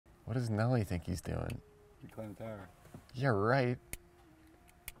What does Nelly think he's doing? You climb the tower. Yeah, right.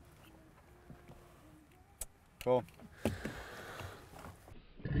 Cool.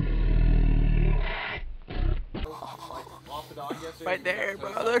 Right there,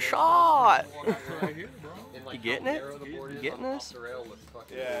 brother. Shot. You getting it? You getting this?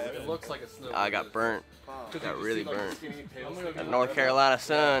 Yeah, it looks like a snow. I got burnt. Got really burnt. That North Carolina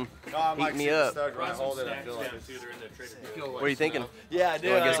sun heat me up. What are you thinking? Yeah, I do.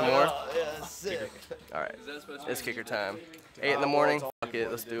 You want to get some more? Yeah, sick. All right. It's kicker time. 8 in the morning. Fuck it.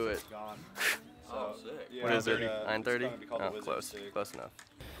 Let's do it. What is it? 9:30? Oh, close. Close enough.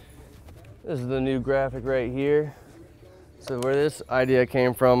 This is the new graphic right here. So where this idea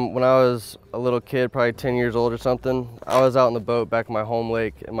came from, when I was a little kid, probably 10 years old or something, I was out on the boat back in my home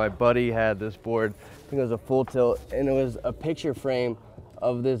lake, and my buddy had this board. I think it was a full tilt, and it was a picture frame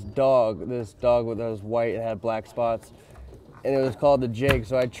of this dog that was white and had black spots, and it was called the Jig.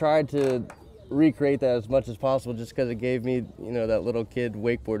 So I tried to recreate that as much as possible just because it gave me, you know, that little kid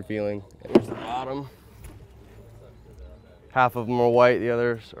wakeboard feeling. Here's the bottom. Half of them are white, the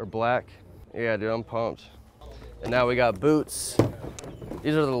others are black. Yeah, dude, I'm pumped. And now we got boots.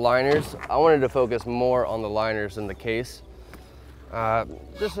 These are the liners. I wanted to focus more on the liners than the case.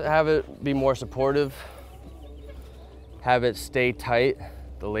 Just have it be more supportive. Have it stay tight.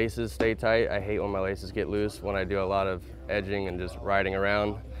 The laces stay tight. I hate when my laces get loose when I do a lot of edging and just riding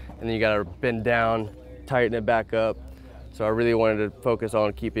around. And then you gotta bend down, tighten it back up. So I really wanted to focus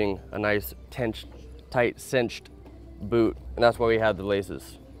on keeping a nice tight cinched boot. And that's why we have the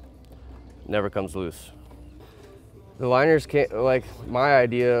laces. Never comes loose. The liners can't, like, my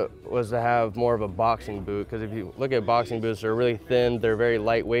idea was to have more of a boxing boot, because if you look at boxing boots, they're really thin, they're very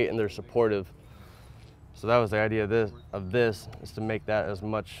lightweight, and they're supportive. So that was the idea of this is to make that as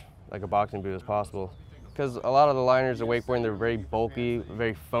much like a boxing boot as possible. Because a lot of the liners at wakeboarding, they're very bulky,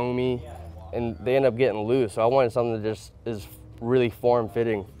 very foamy, and they end up getting loose. So I wanted something that just is really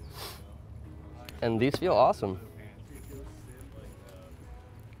form-fitting. And these feel awesome.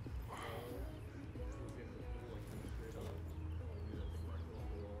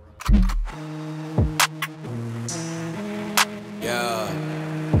 Yeah,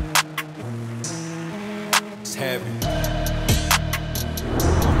 it's heavy. Don't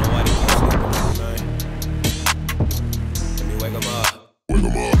know why they keep sleeping, man. Let me wake 'em up. Wake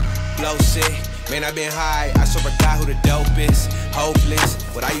 'em up. Flow sick, man, I been high. I serve a guy who the dopest, hopeless.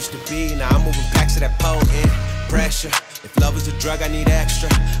 What I used to be, now I'm moving packs of that potent pressure. If love is a drug, I need extra.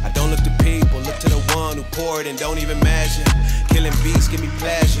 I don't look to people, look to the one who poured and don't even measure. Killing beats give me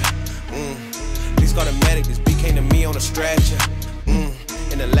pleasure. Please call the medic, this beat came to me on a stretcher.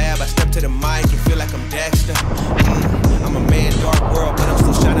 In the lab, I step to the mic and feel like I'm Dexter. I'm a man, dark world, but I'm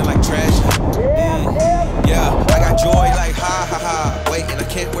still shining like treasure. Yeah, I got joy like ha ha ha. Wait, and I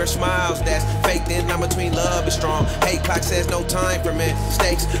can't wear smiles, that's fake. Then I'm between love and strong. Hate clock says no time for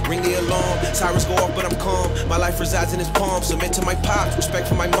mistakes. Ring the alarm, sirens go off, but I'm calm. My life resides in his palm. Submit to my pops, respect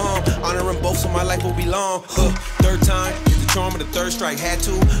for my mom. Honor them both, so my life will be long. Third time. Charm of the third strike, had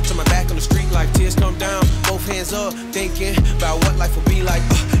to turn my back on the street like tears come down, both hands up, thinking about what life will be like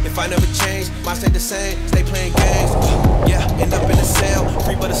if I never change. Might stay the same, stay playing games. Yeah, end up in a cell,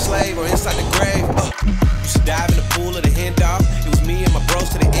 free but a slave, or inside the grave. Used to dive in the pool of the handoff. It was me and my bros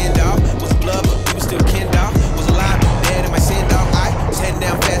to the end off. Was blood, but we was still kinned off. Was alive, but dead in my send off. I was heading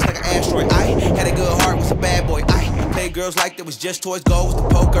down fast like an asteroid. I had a good heart, was a bad boy. I played girls like there was just toys. Go with the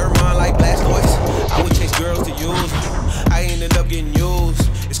poker, mine like Blastoise. I would chase girls to use. I ended up getting used.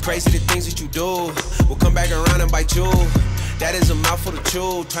 It's crazy the things that you do will come back around and bite you. That is a mouthful to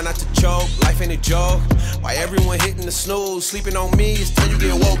chew. Try not to choke. Life ain't a joke. Why everyone hitting the snooze, sleeping on me? It's time you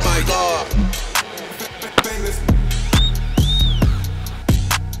get woke. My God.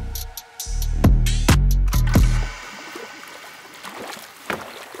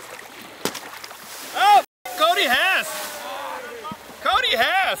 Oh, Cody Hesse. Cody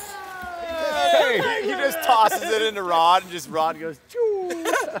Hesse. Hey, he just tosses it into Rod, and just Rod goes, choo.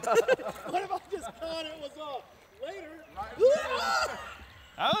 What if I just caught it was later?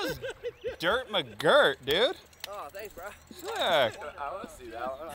 That was Dirt McGirt, dude. Oh, thanks, bro. Sick. I want to see that one.